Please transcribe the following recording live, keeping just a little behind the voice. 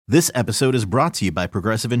This episode is brought to you by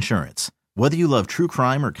Progressive Insurance. Whether you love true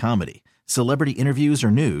crime or comedy, celebrity interviews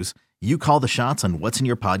or news, you call the shots on what's in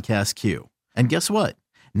your podcast queue. And guess what?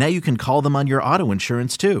 Now you can call them on your auto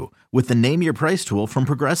insurance too with the Name Your Price tool from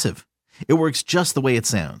Progressive. It works just the way it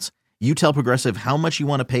sounds. You tell Progressive how much you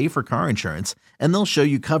want to pay for car insurance, and they'll show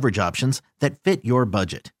you coverage options that fit your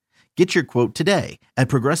budget. Get your quote today at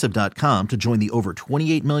Progressive.com to join the over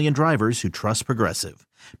 28 million drivers who trust Progressive.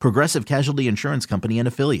 Progressive Casualty Insurance Company and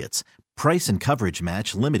Affiliates. Price and coverage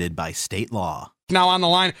match limited by state law. Now on the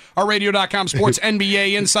line, our Radio.com sports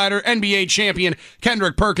NBA insider, NBA champion,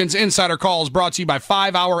 Kendrick Perkins. Insider Calls brought to you by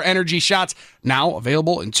 5 Hour Energy Shots, now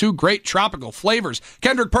available in 2 great tropical flavors.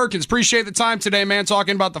 Kendrick Perkins, appreciate the time today, man,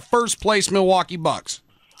 talking about the first place Milwaukee Bucks.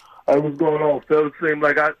 Hey, what's going on, fellas? Seemed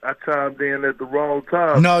like I chimed in at the wrong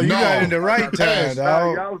time. No, you got in the right time,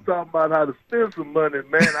 dog. Y'all was talking about how to spend some money,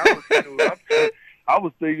 man. I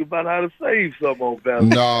was thinking about how to save some on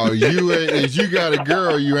Valentine's. No, you got a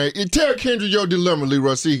girl, you ain't. Tell Kendrick your dilemma,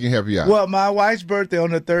 Leroy, so he can help you out. Well, my wife's birthday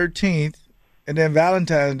on the 13th, and then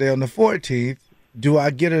Valentine's Day on the 14th. Do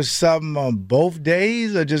I get her something on both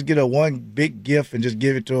days, or just get her one big gift and just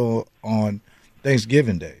give it to her on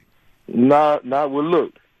Thanksgiving Day? Well,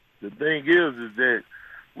 look. The thing is that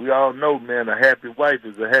we all know, man, a happy wife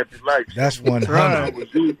is a happy life. That's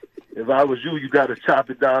 100. If I was you, you got to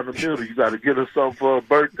chop it down the middle. You got to get her something for her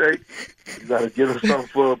birthday. You got to get her something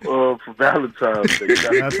for Valentine's Day.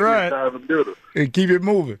 That's right. Down the middle And keep it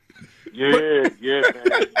moving. Yeah, man. You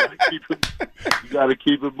got to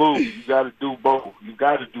keep it moving. You got to do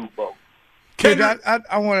both. Kid,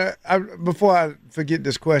 I want to, before I forget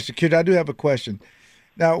this question, Kid, I do have a question.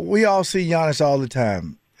 Now, we all see Giannis all the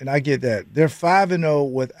time. And I get that. They're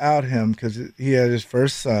 5-0 without him because he had his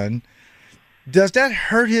first son. Does that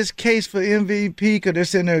hurt his case for MVP because they're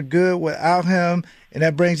sitting there good without him, and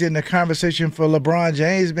that brings in the conversation for LeBron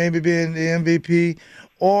James maybe being the MVP,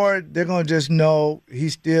 or they're going to just know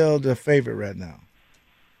he's still the favorite right now?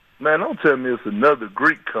 Man, don't tell me it's another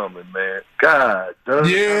Greek coming, man. God, yeah,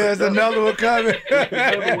 there's another one coming.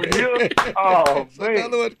 Another one here? Oh, man.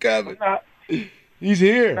 Another one coming. He's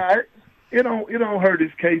here. It don't hurt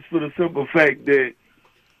his case for the simple fact that,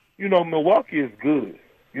 Milwaukee is good.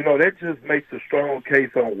 That just makes a strong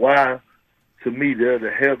case on why, to me,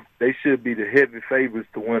 they should be the heavy favorites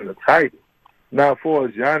to win the title. Now, as far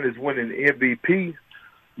as Giannis winning the MVP,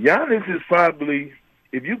 Giannis is probably,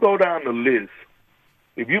 if you go down the list,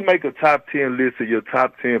 if you make a top 10 list of your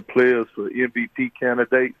top 10 players for MVP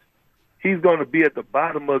candidates, he's going to be at the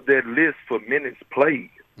bottom of that list for minutes played.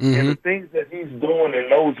 Mm-hmm. And the things that he's doing in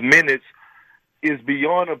those minutes is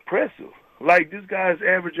beyond impressive. Like, this guy's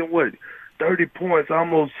averaging, 30 points,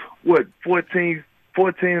 almost, 14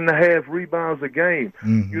 and a half rebounds a game.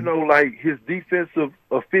 Mm-hmm. His defensive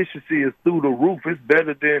efficiency is through the roof. It's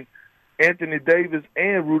better than Anthony Davis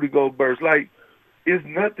and Rudy Gobert. It's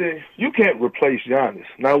nothing. You can't replace Giannis.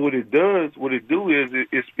 Now, what it do is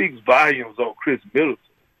it speaks volumes on Chris Middleton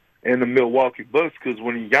and the Milwaukee Bucks, because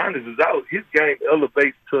when Giannis is out, his game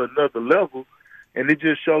elevates to another level, and it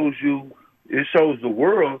just shows the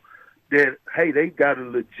world that, hey, they got a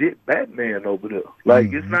legit Batman over there.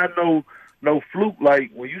 It's not no fluke.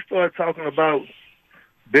 Like, when you start talking about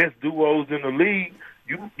best duos in the league,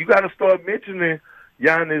 you got to start mentioning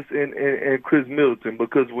Giannis and Chris Middleton,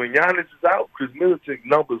 because when Giannis is out, Chris Middleton's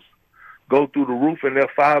numbers go through the roof, and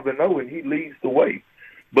they're 5-0, and he leads the way.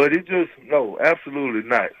 But absolutely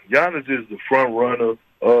not. Giannis is the front runner.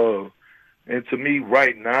 And to me,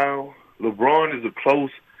 right now, LeBron is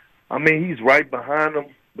he's right behind him,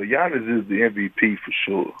 but Giannis is the MVP for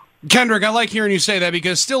sure. Kendrick, I like hearing you say that,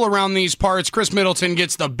 because still around these parts, Chris Middleton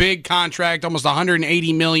gets the big contract, almost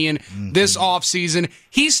 $180 million this offseason.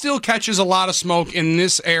 He still catches a lot of smoke in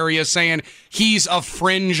this area saying he's a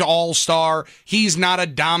fringe all-star. He's not a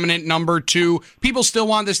dominant number 2. People still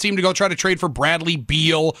want this team to go try to trade for Bradley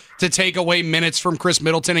Beal to take away minutes from Chris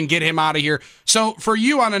Middleton and get him out of here. So for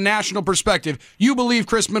you, on a national perspective, you believe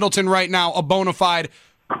Chris Middleton right now a bona fide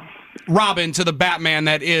Robin to the Batman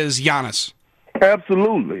that is Giannis?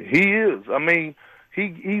 Absolutely. He is.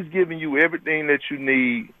 He's giving you everything that you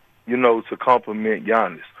need, to complement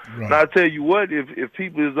Giannis. Right. Now, I tell you what, if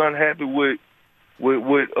people is unhappy with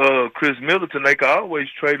Chris Middleton, they can always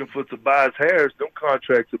trade him for Tobias Harris. Them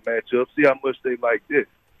contracts will match up. See how much they like this,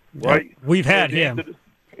 right? We've had him.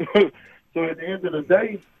 So at the end of the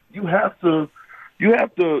day, you have to,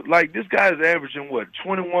 this guy's averaging,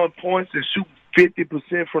 21 points and shooting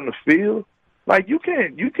 50% from the field. You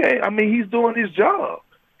can't. He's doing his job.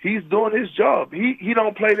 He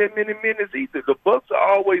don't play that many minutes either. The Bucks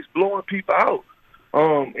are always blowing people out.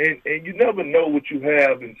 And you never know what you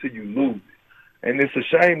have until you lose it. And it's a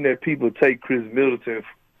shame that people take Chris Middleton,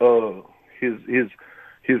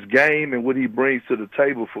 his game and what he brings to the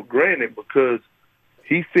table for granted, because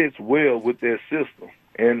he fits well with their system.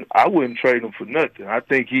 And I wouldn't trade him for nothing. I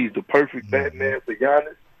think he's the perfect Batman for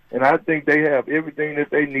Giannis, and I think they have everything that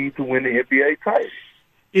they need to win the NBA title.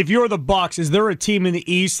 If you're the Bucks, is there a team in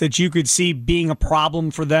the East that you could see being a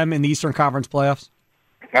problem for them in the Eastern Conference playoffs?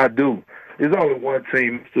 I do. There's only one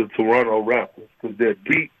team, it's the Toronto Raptors, because they're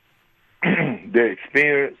deep, they're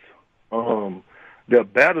experienced, they're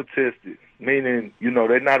battle-tested, meaning,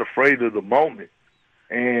 they're not afraid of the moment.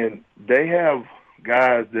 And they have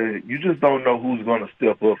guys that you just don't know who's going to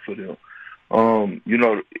step up for them.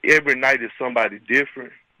 Every night is somebody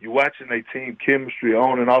different. You're watching their team chemistry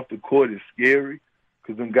on and off the court is scary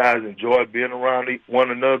because them guys enjoy being around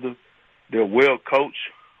one another. They're well coached.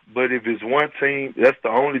 But if it's one team, that's the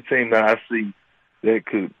only team that I see that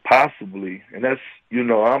could possibly, and that's,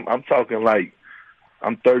 I'm talking like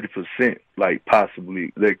I'm 30%, like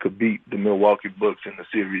possibly they could beat the Milwaukee Bucks in the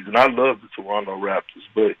series. And I love the Toronto Raptors,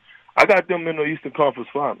 but I got them in the Eastern Conference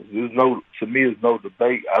Finals. To me, there's no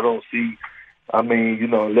debate. I don't see,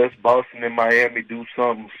 unless Boston and Miami do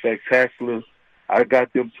something spectacular, I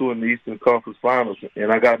got them two in the Eastern Conference Finals,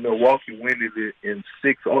 and I got Milwaukee winning it in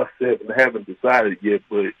 6 or 7. I haven't decided yet,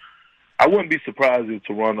 but I wouldn't be surprised if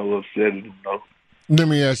Toronto upset it. Let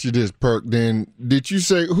me ask you this, Perk. Then, did you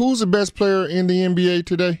say who's the best player in the NBA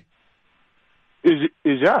today? Is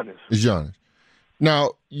Giannis. It's Giannis.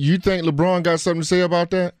 Now, you think LeBron got something to say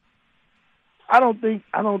about that? I don't think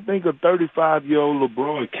a 35-year-old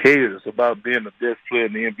LeBron cares about being the best player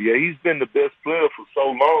in the NBA. He's been the best player for so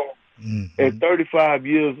long. Mm-hmm. At 35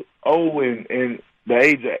 years old and the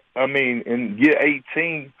age, in year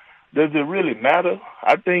 18, does it really matter?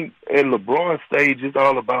 I think at LeBron's stage, it's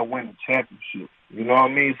all about winning championships. You know what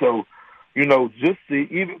I mean? So, just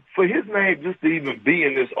even for his name, just to even be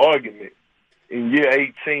in this argument in year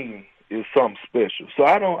 18 is something special. So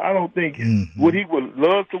I don't think would he would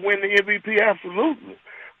love to win the MVP? Absolutely.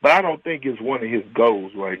 But I don't think it's one of his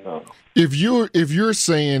goals right now. If you're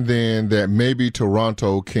saying then that maybe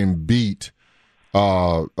Toronto can beat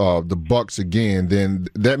the Bucks again, then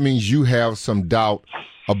that means you have some doubt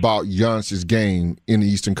about Giannis's game in the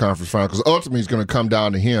Eastern Conference Final, because ultimately it's going to come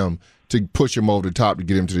down to him to push him over the top to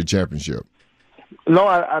get him to the championship. No,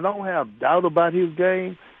 I don't have doubt about his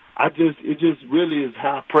game. It just really is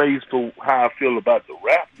high praise for how I feel about the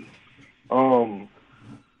Raptors.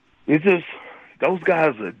 It's just those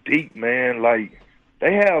guys are deep, man. Like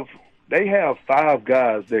they have 5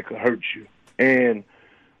 guys that could hurt you, and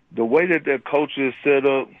the way that their coach is set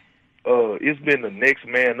up, it's been the next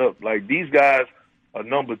man up. Like these guys are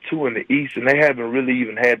number 2 in the East, and they haven't really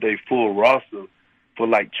even had their full roster for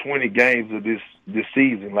like 20 games of this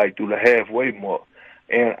season, like through the halfway mark.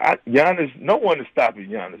 And Giannis, no one is stopping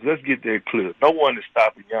Giannis. Let's get that clear. No one is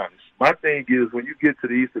stopping Giannis. My thing is, when you get to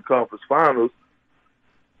the Eastern Conference Finals,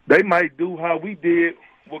 they might do how we did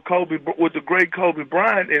with the great Kobe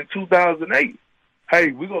Bryant in 2008.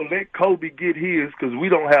 Hey, we're going to let Kobe get his because we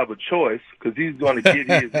don't have a choice because he's going to get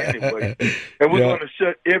his anyway. And we're going to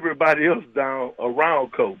shut everybody else down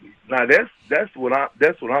around Kobe. Now, that's what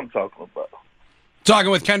I'm talking about.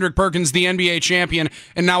 Talking with Kendrick Perkins, the NBA champion,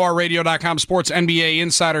 and now our Radio.com sports NBA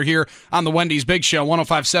insider here on the Wendy's Big Show,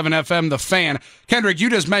 105.7 FM, The Fan. Kendrick,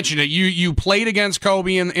 you just mentioned it. You played against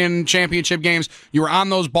Kobe in championship games. You were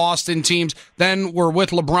on those Boston teams. Then were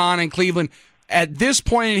with LeBron in Cleveland. At this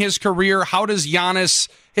point in his career, how does Giannis,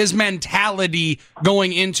 his mentality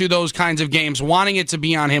going into those kinds of games, wanting it to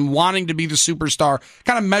be on him, wanting to be the superstar,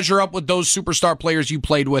 kind of measure up with those superstar players you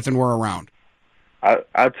played with and were around?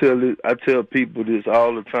 I tell people this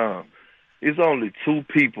all the time. It's only 2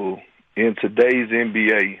 people in today's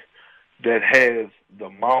NBA that has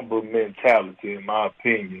the Mamba mentality, in my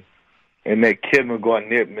opinion, and that Kevin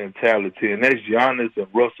Garnett mentality, and that's Giannis and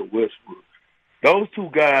Russell Westbrook. Those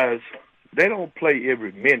 2 guys, they don't play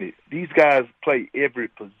every minute. These guys play every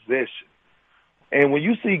possession. And when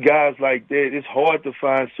you see guys like that, it's hard to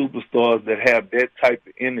find superstars that have that type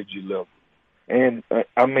of energy level. And,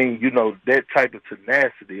 that type of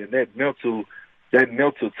tenacity and that mental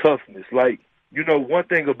toughness. Like, one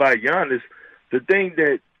thing about Giannis, the thing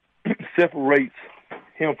that separates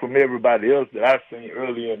him from everybody else that I've seen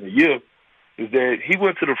earlier in the year is that he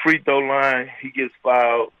went to the free throw line, he gets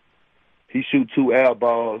fouled, he shoots 2 air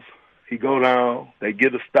balls, he go down, they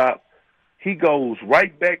get a stop. He goes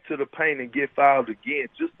right back to the paint and get fouled again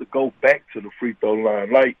just to go back to the free throw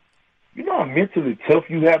line. Like, you know how mentally tough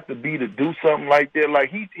you have to be to do something like that? Like,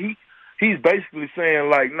 he's basically saying,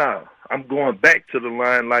 like, nah, I'm going back to the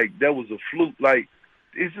line. Like, that was a fluke. Like,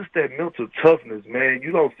 it's just that mental toughness, man.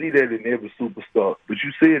 You don't see that in every superstar, but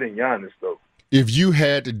you see it in Giannis, though. If you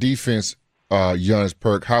had the defense, Giannis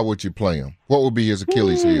Perk, how would you play him? What would be his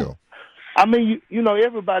Achilles heel? I mean, you know,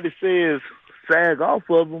 everybody says sag off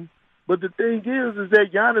of him, but the thing is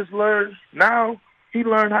that Giannis learned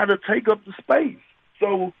how to take up the space.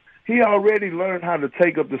 So he already learned how to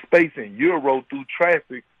take up the space in Euro through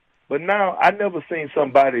traffic, but now I never seen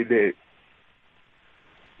somebody that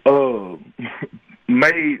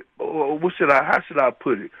made, how should I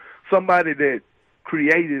put it? Somebody that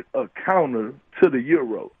created a counter to the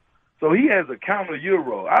Euro. So he has a counter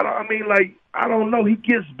Euro. I don't know. He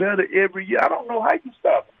gets better every year. I don't know how you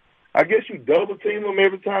stop him. I guess you double team him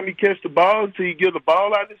every time he catch the ball until you get the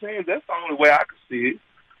ball out of his hands. That's the only way I can see it.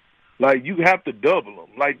 Like, you have to double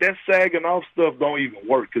him. Like, that sagging off stuff don't even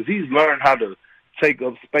work because he's learned how to take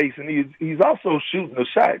up space, and he's also shooting a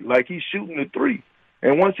shot. Like, he's shooting a three.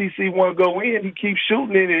 And once he see one go in, he keeps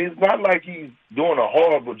shooting it, and it's not like he's doing a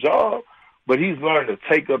horrible job, but he's learned to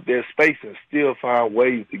take up that space and still find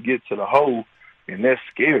ways to get to the hole, and that's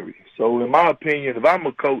scary. So in my opinion, if I'm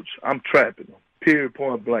a coach, I'm trapping him, period,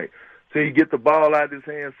 point blank. Till you get the ball out of his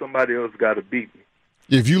hands, somebody else got to beat me.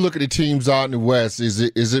 If you look at the teams out in the West, is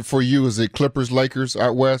it for you? Is it Clippers, Lakers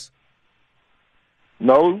out West?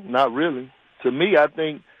 No, not really. To me, I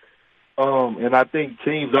think, and I think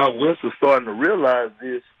teams out West are starting to realize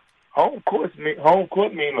this, home court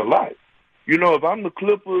mean a lot. You know, if I'm the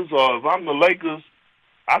Clippers or if I'm the Lakers,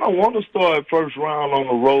 I don't want to start first round on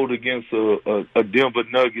the road against a Denver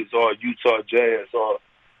Nuggets or a Utah Jazz or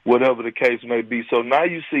whatever the case may be. So now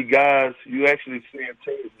you see guys, you actually seeing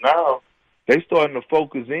teams now, they starting to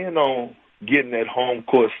focus in on getting that home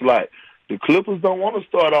court slot. The Clippers don't want to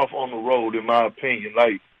start off on the road, in my opinion.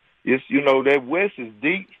 Like, it's, you know, that West is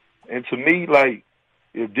deep. And to me, like,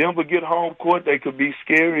 if Denver get home court, they could be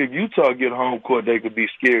scary. If Utah get home court, they could be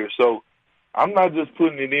scary. So I'm not just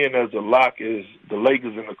putting it in as a lock as the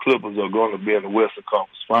Lakers and the Clippers are going to be in the Western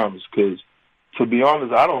Conference Finals because, to be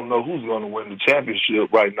honest, I don't know who's going to win the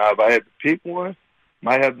championship right now. If I had to pick one,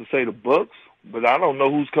 might have to say the Bucks, but I don't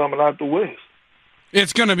know who's coming out the West.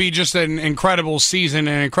 It's going to be just an incredible season,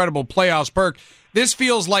 an incredible playoffs. Perk, this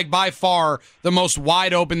feels like by far the most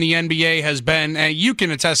wide open the NBA has been. And you can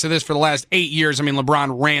attest to this for the last 8 years. I mean,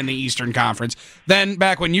 LeBron ran the Eastern Conference. Then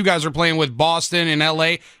back when you guys were playing with Boston and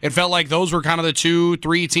LA, it felt like those were kind of the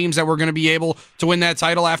 2-3 teams that were going to be able to win that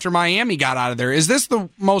title after Miami got out of there. Is this the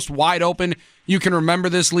most wide open you can remember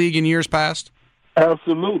this league in years past?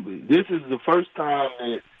 Absolutely. This is the first time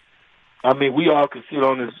that, I mean, we all could sit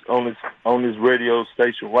on this radio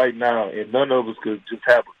station right now, and none of us could just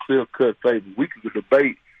have a clear-cut favor. We could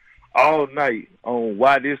debate all night on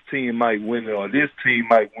why this team might win it or this team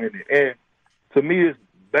might win it. And to me, it's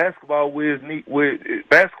basketball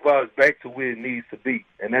basketball is back to where it needs to be,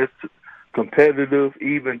 and that's competitive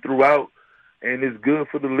even throughout, and it's good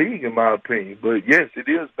for the league, in my opinion. But yes, it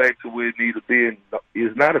is back to where it needs to be, and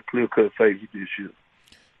it's not a clear-cut favor this year.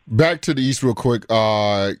 Back to the East real quick.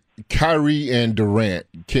 Kyrie and Durant,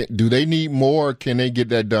 do they need more, or can they get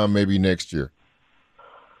that done maybe next year?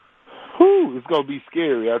 It's going to be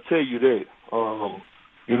scary, I tell you that.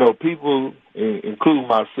 You know, people, including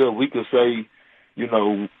myself, we could say, you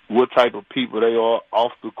know, what type of people they are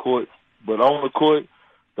off the court. But on the court,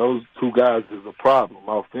 those two guys is a problem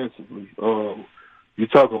offensively. You're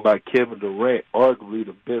talking about Kevin Durant, arguably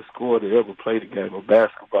the best scorer to ever play the game of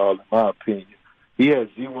basketball, in my opinion. He has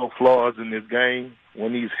zero flaws in his game.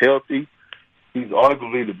 When he's healthy, he's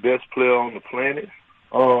arguably the best player on the planet.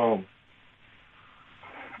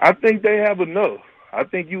 I think they have enough. I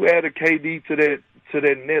think you add a KD to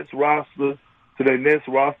that Nets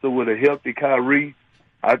roster with a healthy Kyrie,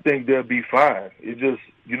 I think they'll be fine. It just,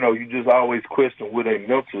 you know, you just always question where their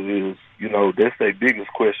mental is. You know, that's their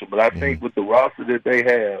biggest question. But I think with the roster that they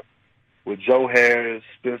have, with Joe Harris,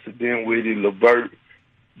 Spencer Dinwiddie, LeVert,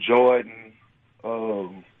 Jordan,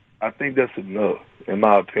 I think that's enough, in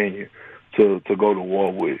my opinion, to go to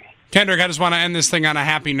war with. Kendrick, I just want to end this thing on a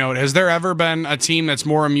happy note. Has there ever been a team that's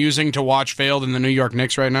more amusing to watch fail than the New York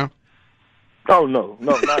Knicks right now? Oh, no,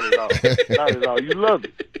 not at all. Not at all. You love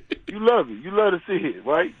it. You love it. You love to see it,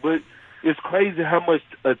 right? But it's crazy how much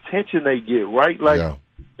attention they get, right? Like,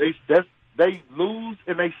 they lose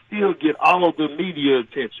and they still get all of the media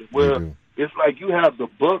attention. Well, it's like you have the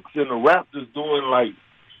Bucks and the Raptors doing, like,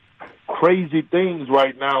 crazy things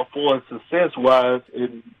right now for success-wise,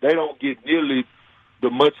 and they don't get nearly the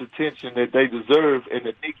much attention that they deserve, and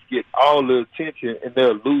the Knicks get all the attention, and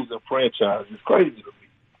they're a losing franchise. It's crazy to me.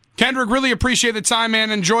 Kendrick, really appreciate the time,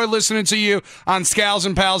 man. Enjoy listening to you on Scals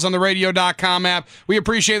and Pals on the radio.com app. We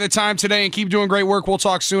appreciate the time today and keep doing great work. We'll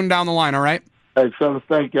talk soon down the line, all right? Hey, fellas,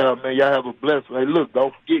 thank y'all, man. Y'all have a blessed one. Hey, look,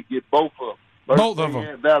 don't forget, get both of them. Both of them.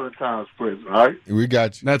 And Valentine's present, all right? We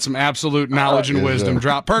got you. That's some absolute knowledge and wisdom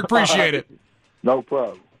drop. Perk, appreciate it. No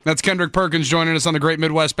problem. That's Kendrick Perkins joining us on the Great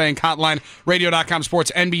Midwest Bank Hotline. Radio.com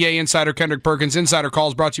Sports NBA insider Kendrick Perkins. Insider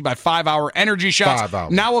calls brought to you by 5 Hour Energy Shots. 5 Hour.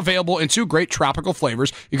 Now available in 2 great tropical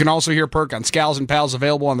flavors. You can also hear Perk on Scals and Pals,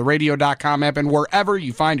 available on the Radio.com app and wherever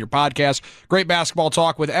you find your podcast. Great basketball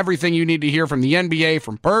talk with everything you need to hear from the NBA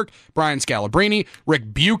from Perk, Brian Scalabrine,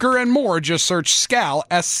 Rick Bucher, and more. Just search Scal,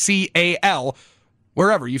 S-C-A-L,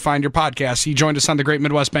 wherever you find your podcasts. He joined us on the Great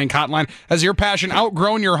Midwest Bank Hotline. Has your passion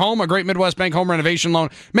outgrown your home? A Great Midwest Bank home renovation loan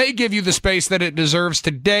may give you the space that it deserves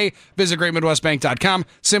today. Visit greatmidwestbank.com.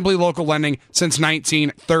 Simply local lending since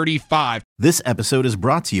 1935. This episode is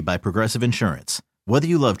brought to you by Progressive Insurance. Whether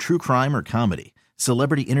you love true crime or comedy,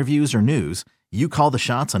 celebrity interviews or news, you call the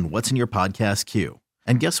shots on what's in your podcast queue.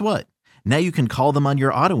 And guess what? Now you can call them on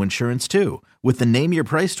your auto insurance too with the Name Your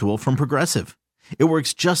Price tool from Progressive. It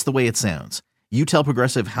works just the way it sounds. You tell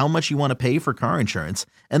Progressive how much you want to pay for car insurance,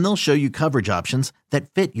 and they'll show you coverage options that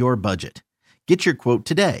fit your budget. Get your quote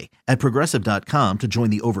today at Progressive.com to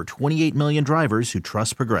join the over 28 million drivers who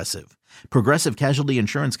trust Progressive. Progressive Casualty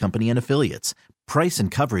Insurance Company and Affiliates. Price and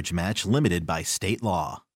coverage match limited by state law.